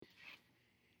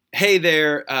Hey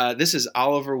there, this is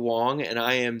Oliver Wong, and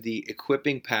I am the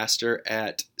equipping pastor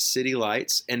at City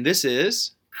Lights, and this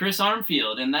is Chris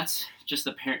Armfield, and that's just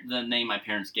the name my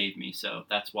parents gave me, so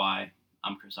that's why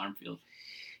I'm Chris Armfield.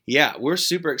 Yeah, we're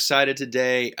super excited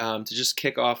today to just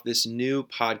kick off this new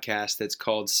podcast that's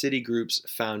called City Groups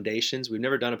Foundations. We've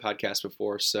never done a podcast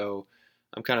before, so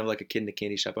I'm kind of like a kid in a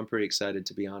candy shop. I'm pretty excited,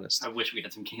 to be honest. I wish we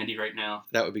had some candy right now.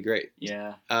 That would be great.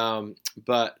 Yeah.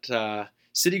 But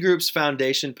City Groups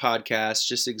Foundation podcast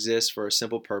just exists for a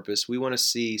simple purpose. We want to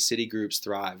see city groups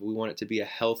thrive. We want it to be a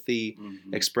healthy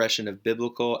expression of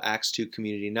biblical Acts 2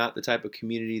 community, not the type of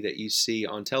community that you see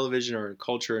on television or in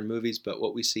culture and movies, but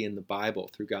what we see in the Bible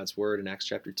through God's Word in Acts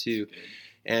chapter 2.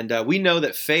 And we know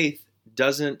that faith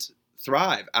doesn't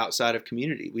thrive outside of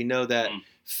community. We know that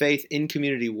faith in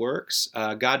community works.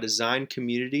 God designed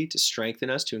community to strengthen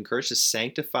us, to encourage, to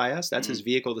sanctify us. That's His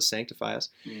vehicle to sanctify us.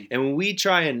 And when we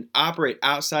try and operate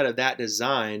outside of that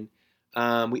design,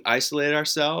 we isolate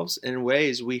ourselves. And in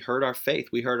ways, we hurt our faith.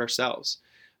 We hurt ourselves.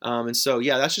 And so,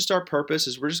 that's just our purpose.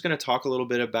 Is we're just going to talk a little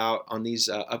bit about on these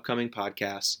upcoming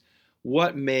podcasts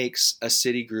what makes a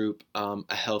city group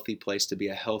a healthy place to be,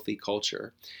 a healthy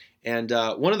culture. And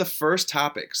one of the first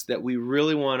topics that we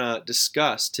really want to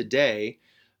discuss today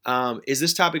is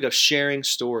this topic of sharing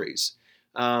stories.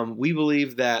 We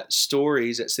believe that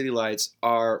stories at City Lights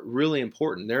are really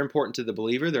important. They're important to the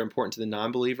believer. They're important to the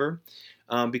non-believer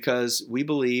because we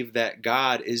believe that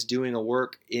God is doing a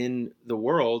work in the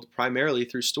world primarily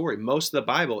through story. Most of the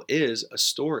Bible is a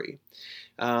story.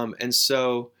 And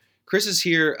so Chris is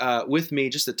here with me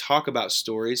just to talk about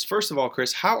stories. First of all,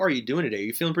 Chris, how are you doing today? Are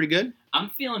you feeling pretty good? I'm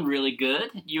feeling really good.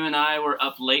 You and I were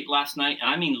up late last night, and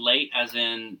I mean late as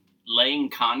in laying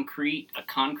a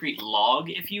concrete log,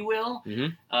 if you will,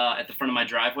 at the front of my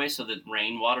driveway so that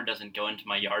rainwater doesn't go into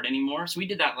my yard anymore. So we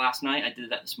did that last night. I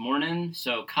did that this morning.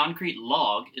 So concrete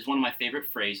log is one of my favorite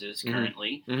phrases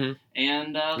currently.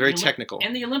 And very technical.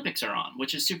 And the Olympics are on,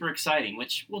 which is super exciting,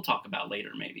 which we'll talk about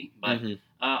later maybe. But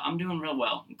I'm doing real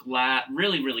well.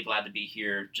 Really, really glad to be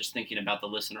here, just thinking about the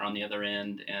listener on the other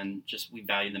end. And just we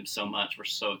value them so much. We're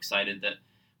so excited that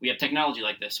we have technology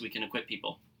like this so we can equip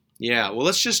people. Yeah, well,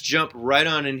 let's just jump right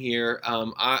on in here.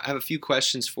 I have a few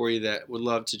questions for you that would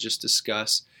love to just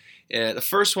discuss. The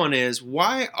first one is,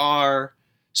 why are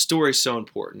stories so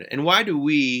important? And why do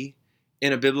we,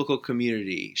 in a biblical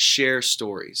community, share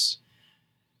stories?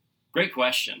 Great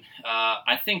question.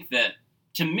 I think that,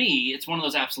 to me, it's one of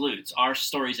those absolutes. Are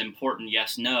stories important?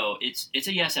 Yes, no. It's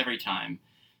a yes every time.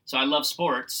 So I love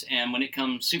sports, and when it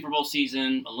comes Super Bowl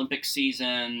season, Olympic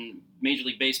season, Major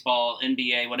League Baseball,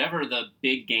 NBA, whatever the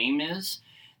big game is,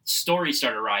 stories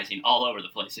start arising all over the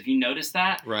place. If you notice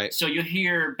that? Right. So you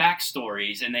hear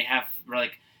backstories, and they have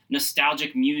like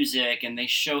nostalgic music, and they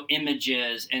show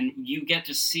images, and you get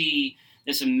to see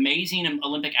this amazing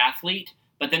Olympic athlete,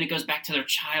 but then it goes back to their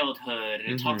childhood,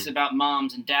 and it talks about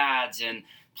moms and dads and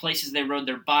places they rode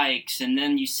their bikes, and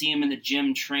then you see them in the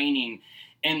gym training.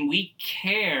 And we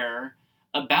care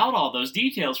about all those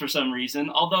details for some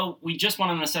reason, although we just want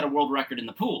them to set a world record in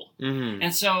the pool.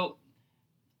 And so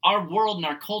our world and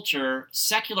our culture,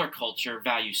 secular culture,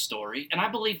 values story. And I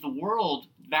believe the world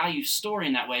values story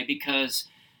in that way because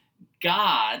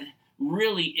God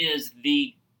really is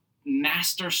the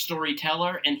master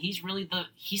storyteller, and he's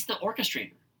the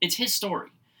orchestrator. It's his story.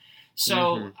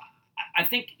 So I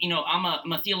think,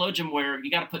 I'm a theologian where you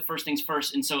got to put first things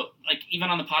first. And so, like, even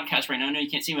on the podcast right now, I know you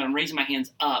can't see me, but I'm raising my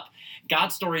hands up.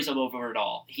 God's story is over it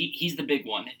all. He's the big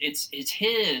one. It's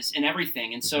his and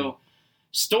everything. And so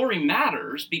story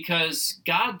matters because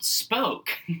God spoke.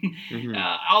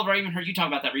 Oliver, I even heard you talk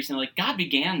about that recently. Like, God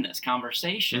began this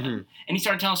conversation, and he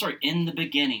started telling a story in the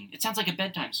beginning. It sounds like a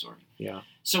bedtime story. Yeah.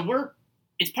 So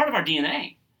it's part of our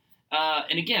DNA.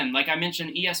 And again, like I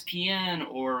mentioned, ESPN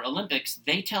or Olympics,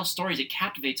 they tell stories. It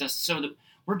captivates us so that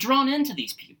we're drawn into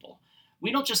these people.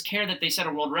 We don't just care that they set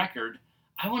a world record.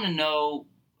 I want to know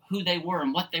who they were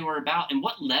and what they were about and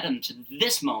what led them to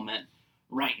this moment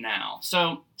right now.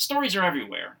 So stories are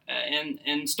everywhere,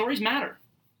 and stories matter.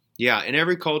 Yeah, in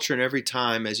every culture and every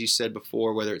time, as you said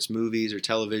before, whether it's movies or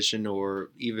television or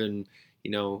even,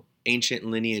 ancient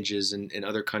lineages in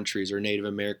other countries or Native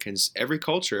Americans, every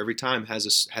culture, every time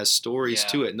has stories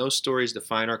to it. And those stories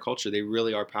define our culture. They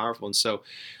really are powerful. And so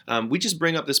we just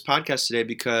bring up this podcast today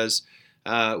because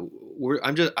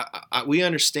we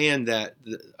understand that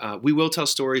we will tell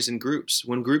stories in groups.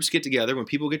 When groups get together, when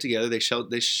people get together, they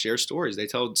share stories. They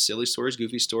tell silly stories,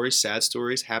 goofy stories, sad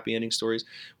stories, happy ending stories.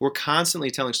 We're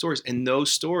constantly telling stories, and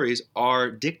those stories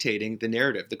are dictating the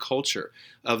narrative, the culture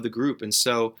of the group. And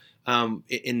so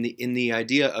in the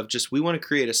idea of just we want to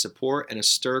create a support and a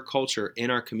stir culture in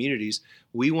our communities.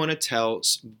 We want to tell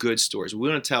good stories. We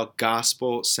want to tell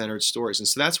gospel-centered stories. And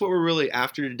so that's what we're really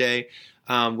after today,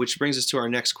 which brings us to our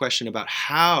next question about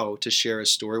how to share a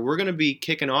story. We're going to be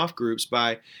kicking off groups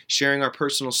by sharing our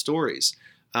personal stories.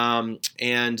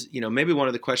 And maybe one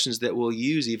of the questions that we'll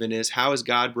use even is, how has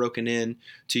God broken in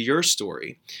to your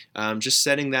story? Just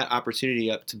setting that opportunity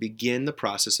up to begin the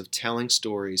process of telling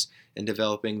stories and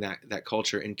developing that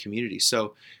culture in community.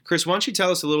 So, Chris, why don't you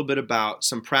tell us a little bit about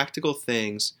some practical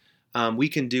things we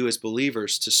can do as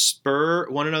believers to spur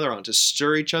one another on, to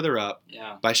stir each other up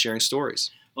by sharing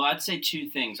stories? Well, I'd say two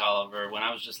things, Oliver. When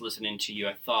I was just listening to you,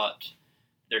 I thought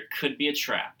there could be a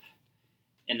trap.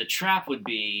 And the trap would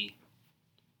be,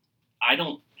 I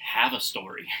don't have a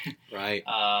story. Right.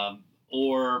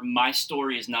 Or my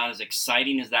story is not as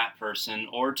exciting as that person,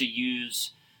 or to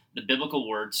use the biblical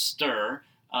word stir,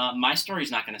 my story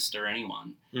is not going to stir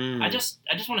anyone. I just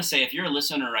want to say, if you're a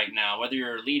listener right now, whether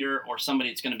you're a leader or somebody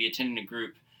that's going to be attending a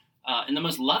group, in the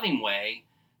most loving way,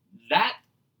 that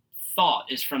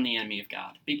thought is from the enemy of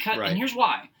God. And here's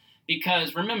why.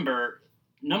 Because remember,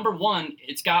 number one,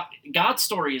 God's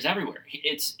story is everywhere.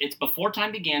 It's before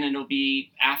time began, and it'll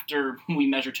be after we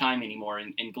measure time anymore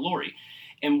in glory.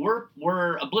 And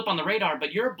we're a blip on the radar,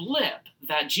 but you're a blip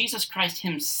that Jesus Christ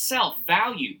himself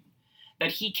valued,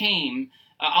 that he came.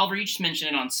 Oliver, you just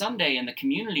mentioned it on Sunday in the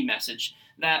community message,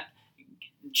 that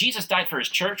Jesus died for his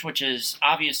church, which is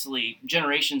obviously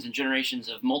generations and generations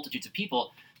of multitudes of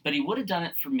people, but he would have done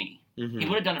it for me. Mm-hmm. He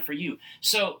would have done it for you.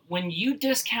 So when you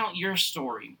discount your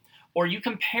story, or you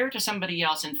compare to somebody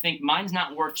else and think mine's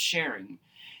not worth sharing,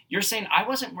 you're saying I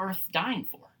wasn't worth dying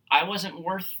for. I wasn't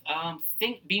worth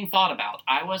being thought about.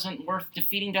 I wasn't worth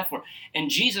defeating death for. And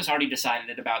Jesus already decided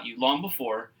it about you long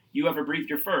before you ever breathed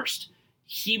your first.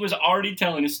 He was already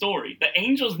telling a story. The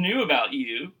angels knew about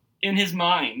you in his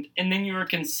mind, and then you were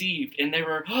conceived, and they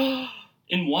were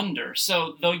in wonder.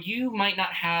 So though you might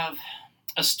not have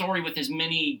a story with as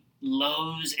many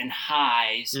lows and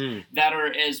highs that are,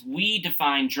 as we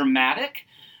define, dramatic,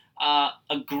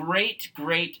 a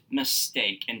great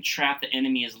mistake and trap the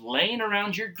enemy is laying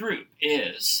around your group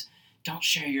is, don't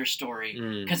share your story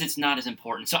because it's not as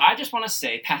important. So I just want to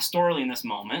say, pastorally in this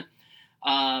moment,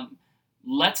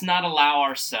 let's not allow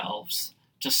ourselves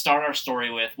to start our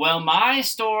story with, well, my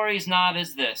story's not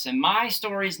as this, and my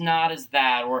story's not as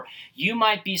that, or you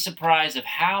might be surprised of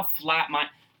how flat my...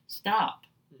 Stop.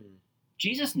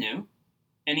 Jesus knew,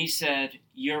 and he said,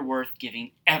 you're worth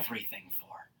giving everything for.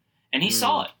 And he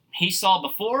saw it. He saw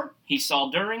before, he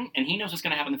saw during, and he knows what's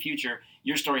going to happen in the future.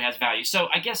 Your story has value. So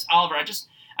I guess, Oliver, I just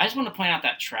want to point out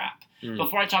that trap.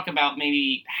 Before I talk about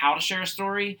maybe how to share a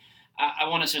story, I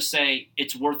want to just say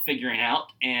it's worth figuring out,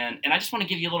 and I just want to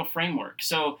give you a little framework.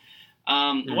 So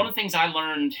one of the things I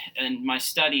learned in my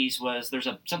studies was there's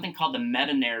something called the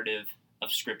meta-narrative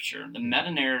of Scripture, the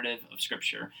meta-narrative of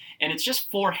Scripture. And it's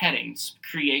just 4 headings: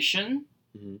 creation,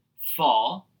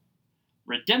 fall,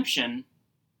 redemption,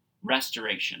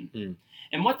 restoration.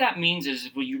 And what that means is,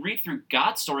 when you read through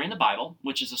God's story in the Bible,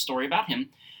 which is a story about him,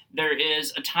 there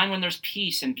is a time when there's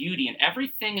peace and beauty, and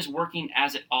everything is working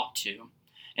as it ought to.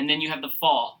 And then you have the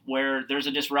fall, where there's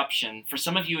a disruption. For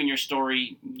some of you in your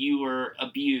story, you were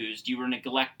abused, you were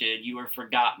neglected, you were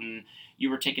forgotten,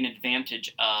 you were taken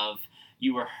advantage of,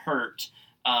 you were hurt,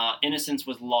 innocence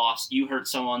was lost, you hurt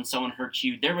someone hurt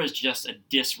you. There was just a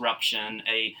disruption,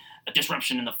 a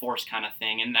disruption in the force kind of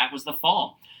thing, and that was the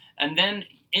fall. And then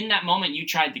in that moment, you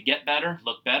tried to get better,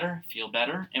 look better, feel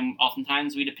better, and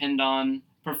oftentimes we depend on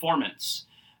performance,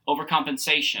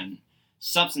 overcompensation,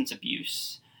 substance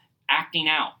abuse, acting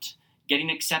out,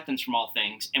 getting acceptance from all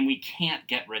things, and we can't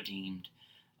get redeemed.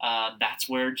 That's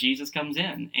where Jesus comes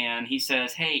in, and he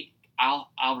says, hey,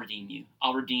 I'll redeem you.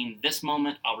 I'll redeem this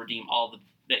moment. I'll redeem all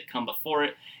that come before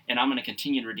it, and I'm going to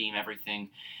continue to redeem everything.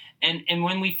 And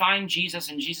when we find Jesus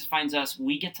and Jesus finds us,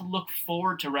 we get to look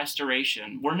forward to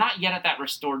restoration. We're not yet at that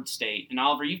restored state. And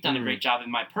Oliver, you've done a great job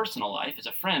in my personal life as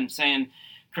a friend saying,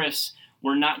 Chris,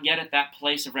 we're not yet at that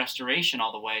place of restoration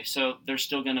all the way. So there's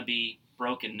still going to be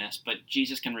brokenness, but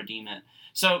Jesus can redeem it.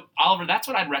 So Oliver, that's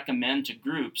what I'd recommend to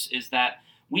groups, is that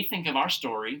we think of our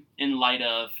story in light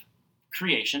of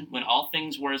creation, when all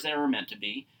things were as they were meant to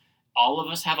be. All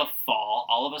of us have a fall.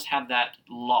 All of us have that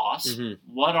loss.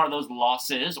 What are those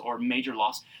losses or major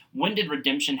loss? When did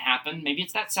redemption happen? Maybe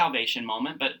it's that salvation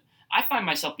moment, but I find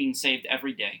myself being saved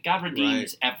every day. God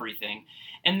redeems everything.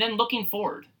 And then looking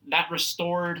forward, that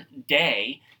restored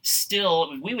day,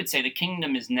 still, we would say the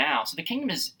kingdom is now. So the kingdom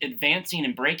is advancing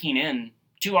and breaking in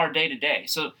to our day-to-day.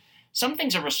 So some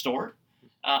things are restored.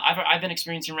 I've been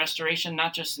experiencing restoration,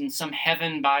 not just in some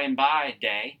heaven by and by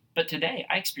day, but today.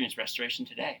 I experience restoration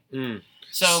today.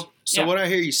 So yeah. What I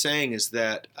hear you saying is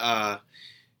that,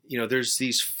 there's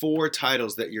these 4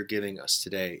 titles that you're giving us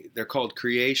today. They're called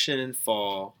creation and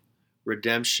fall,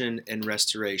 redemption and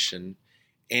restoration.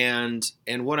 And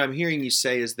what I'm hearing you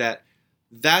say is that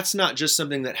that's not just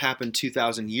something that happened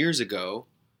 2,000 years ago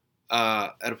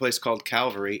at a place called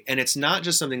Calvary. And it's not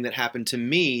just something that happened to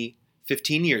me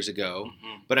 15 years ago,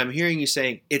 but I'm hearing you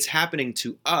saying it's happening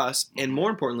to us, and more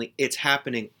importantly, it's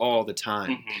happening all the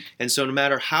time. And so no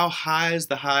matter how highs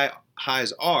the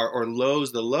highs are, or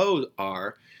lows the lows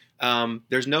are,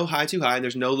 there's no high too high and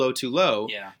there's no low too low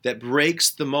that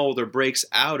breaks the mold or breaks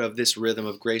out of this rhythm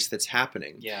of grace that's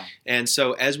happening. And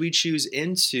so as we choose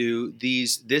into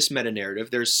this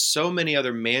meta-narrative, there's so many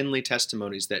other manly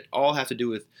testimonies that all have to do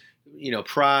with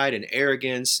pride and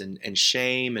arrogance and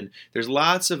shame, and there's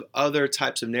lots of other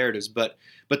types of narratives, but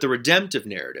the redemptive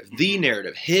narrative, the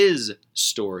narrative, his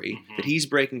story that he's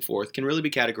breaking forth, can really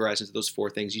be categorized into those 4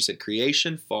 things. You said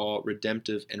creation, fall,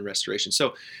 redemptive, and restoration.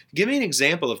 So give me an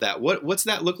example of that. What's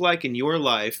that look like in your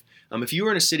life? If you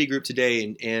were in a city group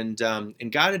today and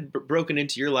God had broken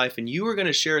into your life and you were going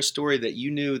to share a story that you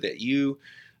knew that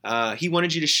he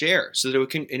wanted you to share so that it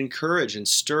can encourage and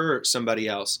stir somebody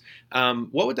else.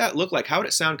 What would that look like? How would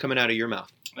it sound coming out of your mouth?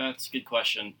 That's a good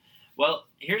question. Well,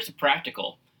 here's the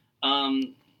practical.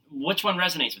 Which one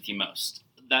resonates with you most?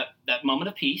 That moment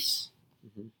of peace,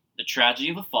 the tragedy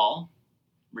of a fall,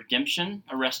 redemption,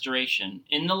 or restoration?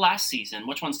 In the last season,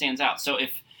 which one stands out? So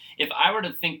if I were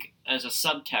to think as a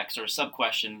subtext or a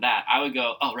sub-question that, I would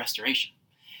go, restoration.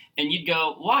 And you'd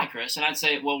go, why, Chris? And I'd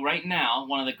say, well, right now,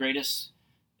 one of the greatest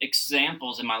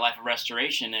examples in my life of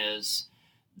restoration is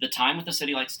the time with the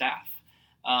City Light staff.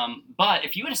 But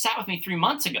if you would have sat with me 3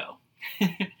 months ago,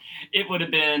 it would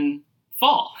have been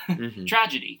fall,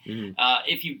 tragedy.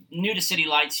 If you new to City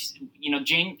Lights,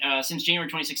 since January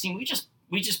 2016,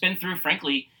 we just been through,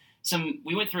 frankly,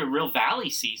 we went through a real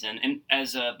valley season and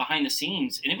as behind the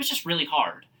scenes, and it was just really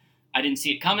hard. I didn't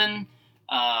see it coming.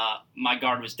 My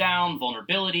guard was down,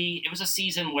 vulnerability. It was a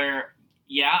season where,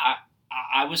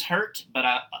 I was hurt, but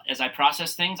as I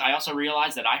processed things, I also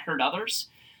realized that I hurt others.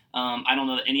 I don't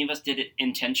know that any of us did it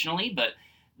intentionally, but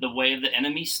the way of the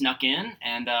enemy snuck in.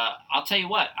 And I'll tell you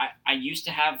what, I used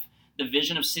to have the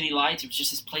vision of City Lights. It was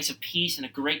just this place of peace and a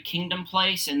great kingdom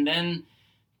place. And then,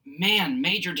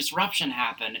 major disruption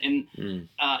happened. And,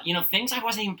 things I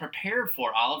wasn't even prepared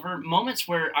for, Oliver. Moments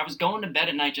where I was going to bed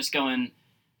at night just going,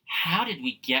 how did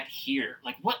we get here?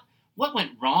 Like, what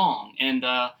went wrong? And,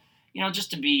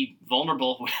 just to be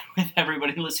vulnerable with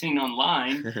everybody listening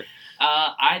online,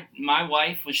 my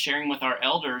wife was sharing with our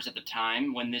elders at the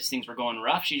time when these things were going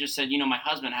rough. She just said, my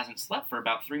husband hasn't slept for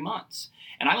about 3 months.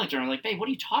 And I looked at her and I was like, babe, what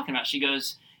are you talking about? She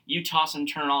goes, you toss and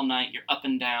turn all night. You're up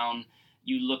and down.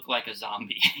 You look like a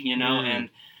zombie,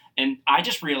 And I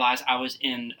just realized I was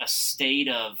in a state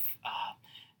of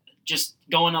just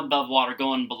going above water,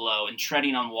 going below, and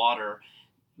treading on water.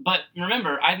 But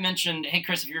remember, I mentioned, hey,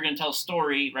 Chris, if you're going to tell a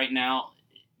story right now,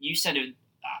 you said it.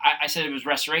 I said it was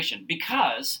restoration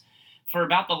because for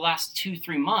about the last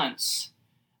 2-3 months,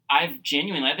 I've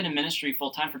been in ministry full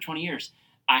time for 20 years.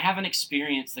 I haven't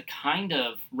experienced the kind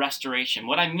of restoration.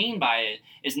 What I mean by it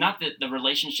is not that the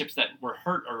relationships that were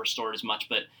hurt are restored as much,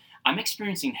 but I'm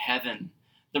experiencing heaven.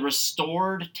 The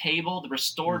restored table, the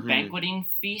restored banqueting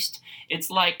feast, it's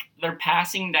like they're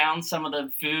passing down some of the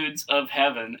foods of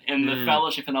heaven and the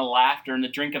fellowship and the laughter and the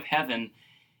drink of heaven.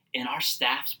 And our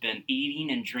staff's been eating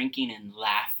and drinking and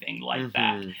laughing like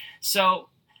that. So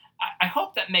I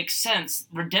hope that makes sense.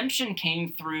 Redemption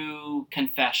came through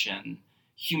confession,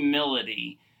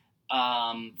 humility,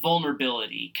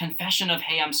 vulnerability, confession of,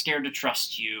 hey, I'm scared to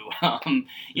trust you, and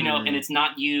it's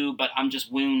not you, but I'm just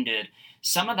wounded.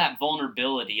 Some of that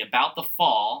vulnerability about the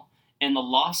fall and the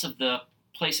loss of the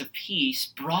place of peace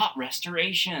brought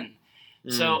restoration.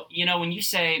 So, when you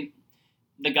say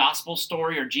the gospel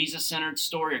story or Jesus-centered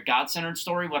story or God-centered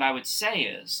story, what I would say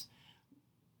is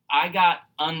I got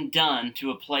undone to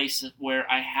a place where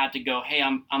I had to go, hey,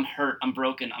 I'm hurt, I'm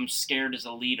broken, I'm scared as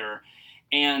a leader.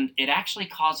 And it actually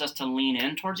caused us to lean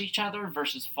in towards each other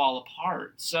versus fall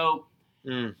apart. So,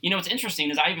 what's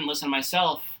interesting is I even listen to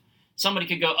myself. Somebody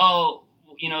could go, oh,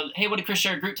 hey, what did Chris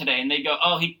share at group today? And they'd go,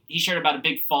 oh, he shared about a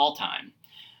big fall time.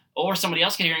 Or somebody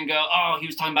else could hear and go, oh, he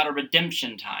was talking about a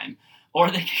redemption time.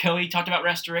 Or they could go, he talked about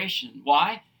restoration.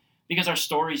 Why? Because our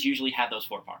stories usually have those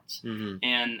 4 parts.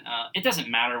 And it doesn't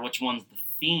matter which one's the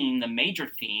theme, the major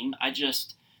theme.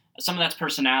 Some of that's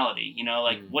personality,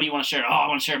 what do you want to share? Oh, I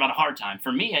want to share about a hard time.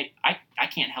 For me, I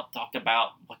can't help talk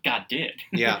about what God did.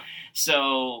 Yeah.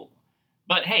 So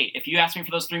But hey, if you ask me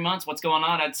for those 3 months, what's going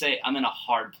on? I'd say I'm in a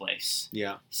hard place.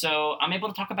 Yeah. So I'm able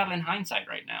to talk about it in hindsight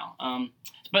right now.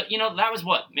 But that was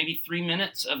maybe 3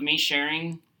 minutes of me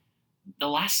sharing the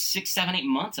last 6, 7, 8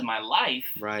 months of my life.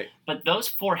 Right. But those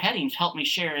 4 headings helped me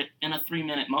share it in a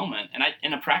 3-minute moment. And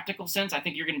in a practical sense, I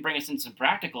think you're going to bring us into some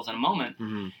practicals in a moment.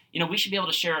 Mm-hmm. We should be able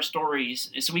to share our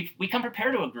stories. So we come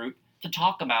prepared to a group to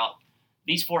talk about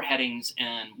these 4 headings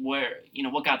and where,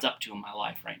 what God's up to in my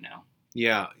life right now.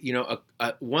 Yeah.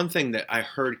 One thing that I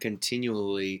heard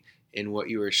continually in what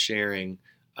you were sharing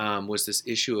was this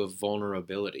issue of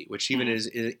vulnerability, which even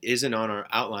isn't on our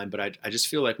outline, but I just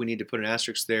feel like we need to put an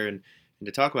asterisk there and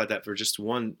to talk about that for just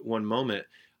one moment.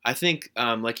 I think,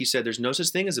 like you said, there's no such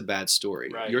thing as a bad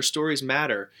story. Right. Your stories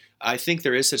matter. I think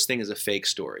there is such thing as a fake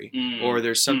story, or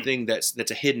there's something that's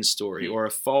a hidden story, or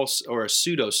a false or a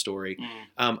pseudo story.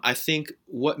 I think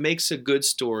what makes a good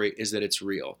story is that it's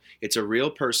real. It's a real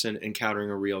person encountering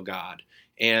a real God.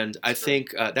 And I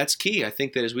think that's key. I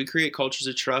think that as we create cultures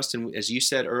of trust, and as you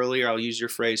said earlier, I'll use your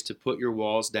phrase, to put your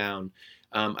walls down.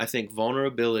 I think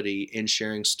vulnerability in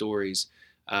sharing stories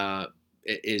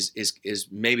is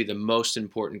maybe the most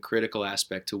important critical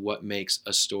aspect to what makes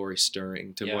a story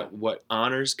stirring, to what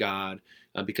honors God,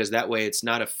 because that way it's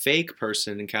not a fake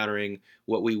person encountering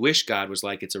what we wish God was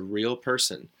like. It's a real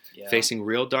person facing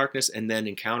real darkness and then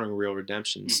encountering real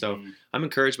redemption. So I'm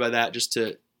encouraged by that, just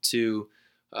to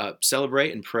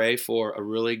celebrate and pray for a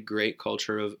really great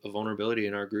culture of vulnerability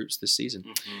in our groups this season.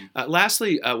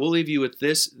 Lastly, we'll leave you with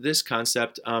this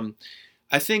concept.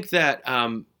 I think that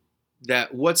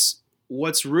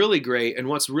what's really great and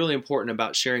what's really important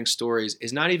about sharing stories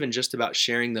is not even just about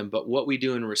sharing them, but what we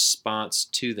do in response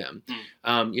to them.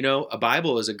 The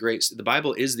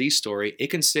Bible is the story. It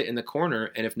can sit in the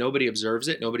corner, and if nobody observes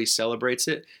it, nobody celebrates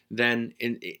it, then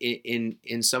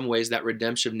in some ways that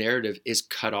redemptive narrative is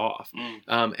cut off.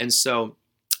 And so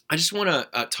I just want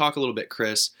to talk a little bit,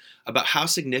 Chris, about how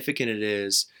significant it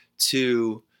is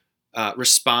to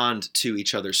respond to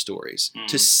each other's stories,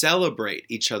 to celebrate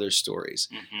each other's stories.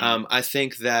 I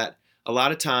think that a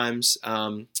lot of times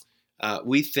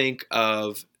we think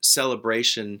of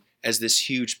celebration as this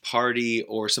huge party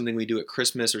or something we do at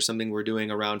Christmas or something we're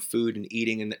doing around food and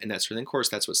eating and that sort of thing. Of course,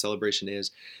 that's what celebration is.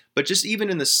 But just even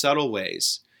in the subtle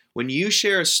ways, when you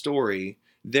share a story,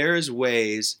 there's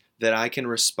ways that I can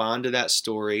respond to that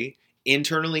story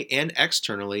internally and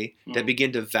externally that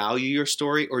begin to value your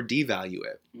story or devalue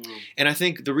it. And I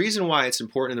think the reason why it's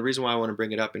important and the reason why I want to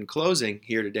bring it up in closing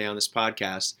here today on this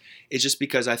podcast is just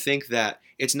because I think that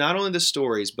it's not only the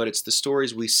stories, but it's the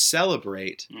stories we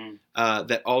celebrate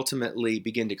that ultimately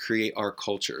begin to create our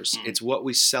cultures. It's what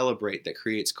we celebrate that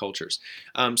creates cultures.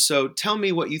 So tell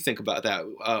me what you think about that.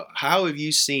 How have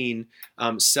you seen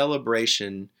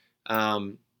celebration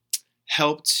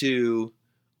help to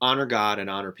honor God and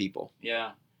honor people?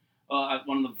 Yeah. Well,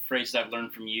 one of the phrases I've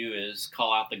learned from you is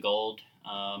call out the gold.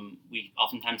 We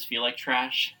oftentimes feel like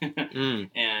trash.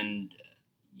 And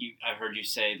I've heard you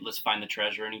say, let's find the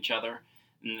treasure in each other.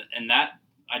 And that,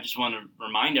 I just want to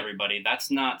remind everybody, that's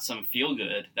not some feel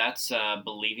good. That's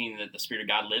believing that the Spirit of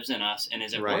God lives in us and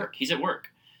is at work. He's at work.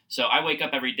 So I wake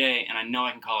up every day and I know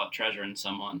I can call out treasure in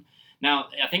someone. Now,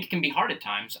 I think it can be hard at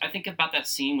times. I think about that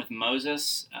scene with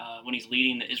Moses when he's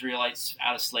leading the Israelites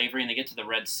out of slavery and they get to the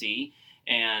Red Sea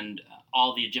and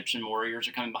all the Egyptian warriors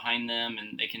are coming behind them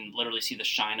and they can literally see the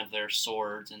shine of their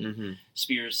swords and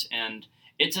spears. And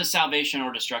it's a salvation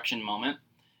or destruction moment.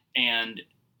 And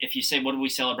if you say, what do we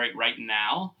celebrate right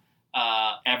now?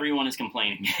 Everyone is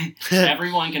complaining.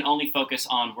 Everyone can only focus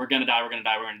on, we're going to die, we're going to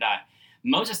die, we're going to die.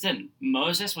 Moses didn't.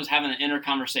 Moses was having an inner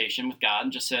conversation with God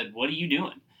and just said, what are you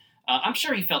doing? I'm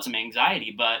sure he felt some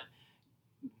anxiety, but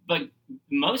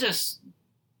Moses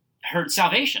heard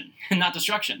salvation, not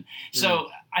destruction. So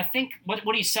I think what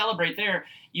do you celebrate there?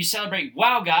 You celebrate,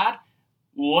 wow, God,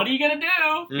 what are you going to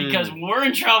do? Because we're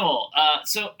in trouble.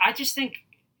 So I just think,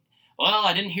 well,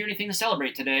 I didn't hear anything to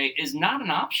celebrate today is not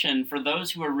an option for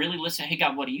those who are really listening. Hey,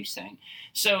 God, what are you saying?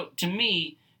 So to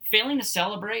me, failing to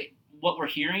celebrate what we're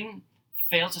hearing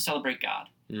fails to celebrate God.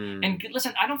 And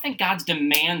listen, I don't think God's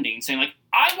demanding, saying like,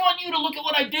 I want you to look at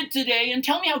what I did today and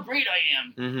tell me how great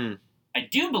I am. I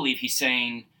do believe he's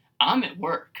saying, I'm at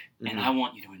work and I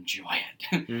want you to enjoy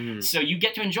it. So you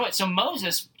get to enjoy it. So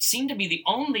Moses seemed to be the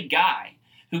only guy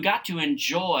who got to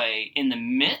enjoy in the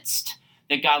midst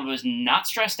that God was not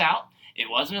stressed out. It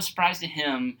wasn't a surprise to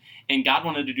him. And God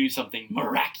wanted to do something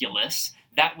miraculous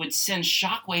that would send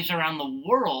shockwaves around the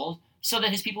world so that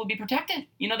his people would be protected.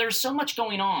 There's so much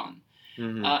going on.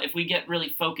 If we get really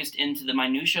focused into the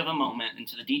minutia of a moment,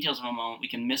 into the details of a moment, we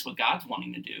can miss what God's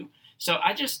wanting to do. So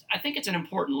I think it's an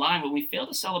important line when we fail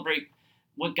to celebrate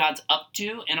what God's up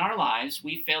to in our lives,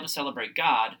 we fail to celebrate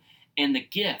God and the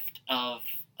gift of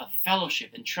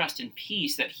fellowship and trust and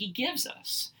peace that he gives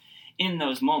us in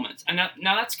those moments. And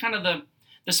now that's kind of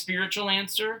the spiritual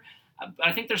answer. But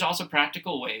I think there's also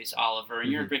practical ways, Oliver,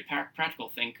 and you're a great practical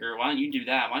thinker. Why don't you do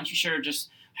that? Why don't you share just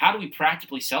how do we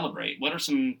practically celebrate? What are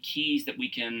some keys that we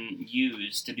can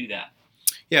use to do that?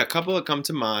 Yeah, a couple that come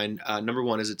to mind. Number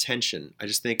one is attention. I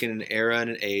just think in an era and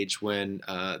an age when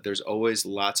there's always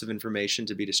lots of information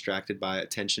to be distracted by,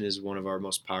 attention is one of our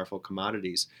most powerful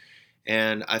commodities.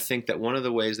 And I think that one of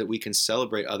the ways that we can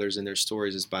celebrate others in their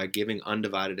stories is by giving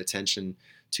undivided attention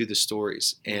to the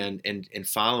stories and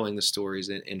following the stories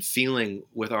and feeling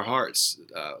with our hearts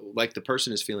like the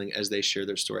person is feeling as they share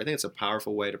their story. I think it's a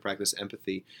powerful way to practice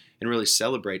empathy and really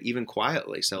celebrate, even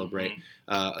quietly celebrate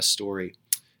a story.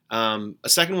 A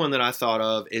second one that I thought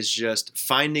of is just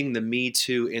finding the me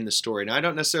too in the story. Now, I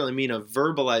don't necessarily mean a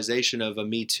verbalization of a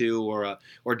me too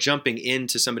or jumping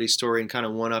into somebody's story and kind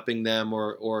of one-upping them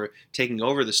or taking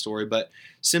over the story, but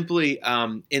simply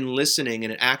in listening,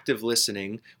 in an active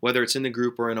listening, whether it's in the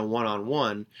group or in a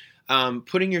one-on-one,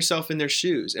 putting yourself in their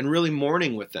shoes and really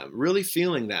mourning with them, really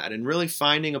feeling that, and really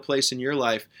finding a place in your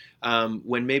life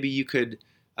when maybe you could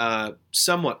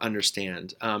somewhat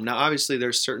understand. Now, obviously,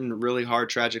 there's certain really hard,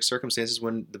 tragic circumstances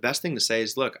when the best thing to say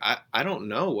is, look, I don't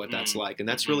know what that's like, and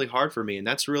that's really hard for me, and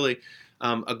that's really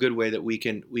a good way that we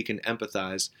can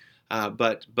empathize.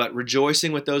 But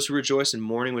rejoicing with those who rejoice and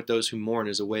mourning with those who mourn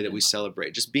is a way that we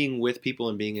celebrate, just being with people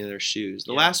and being in their shoes.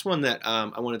 The last one that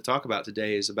I want to talk about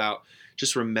today is about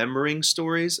just remembering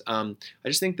stories. I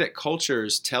just think that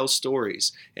cultures tell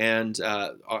stories, and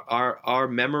our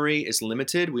memory is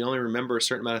limited. We only remember a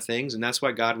certain amount of things, and that's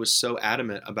why God was so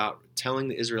adamant about telling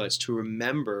the Israelites to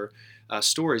remember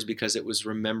stories, because it was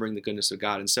remembering the goodness of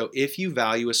God. And so if you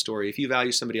value a story, if you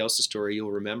value somebody else's story,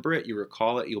 you'll remember it, you'll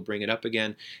recall it, you'll bring it up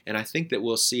again. And I think that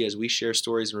we'll see as we share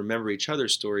stories and remember each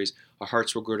other's stories, our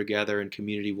hearts will grow together and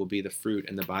community will be the fruit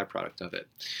and the byproduct of it.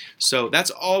 So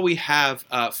that's all we have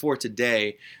for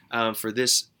today for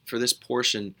this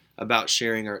portion about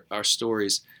sharing our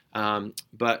stories.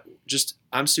 But just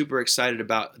I'm super excited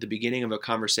about the beginning of a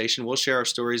conversation. We'll share our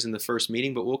stories in the first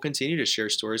meeting, but we'll continue to share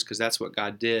stories because that's what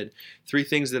God did. 3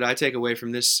 things that I take away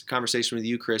from this conversation with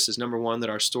you, Chris, is number one, that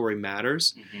our story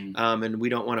matters. And we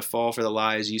don't want to fall for the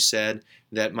lie, as you said,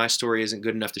 that my story isn't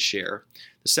good enough to share.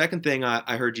 The second thing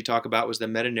I heard you talk about was the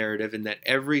meta-narrative, and that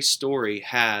every story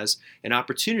has an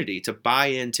opportunity to buy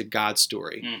into God's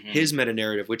story, his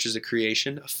meta-narrative, which is a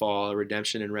creation, a fall, a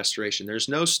redemption, and restoration. There's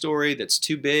no story that's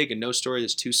too big and no story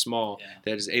that's too small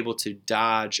that is able to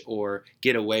dodge or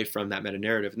get away from that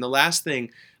meta-narrative. And the last thing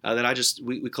that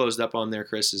we closed up on there,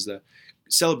 Chris, is the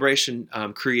celebration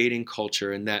creating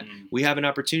culture, and that we have an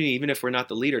opportunity, even if we're not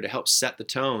the leader, to help set the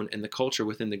tone and the culture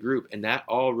within the group. And that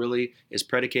all really is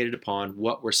predicated upon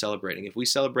what we're celebrating. If we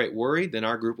celebrate worry, then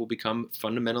our group will become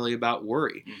fundamentally about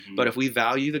worry. But if we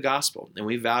value the gospel and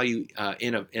we value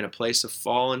in a place of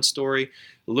fallen story,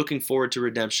 looking forward to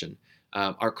redemption,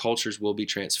 our cultures will be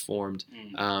transformed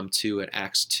to an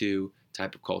Acts 2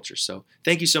 type of culture. So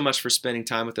thank you so much for spending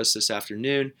time with us this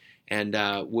afternoon. And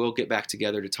we'll get back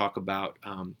together to talk about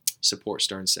Support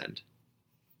Stern Send.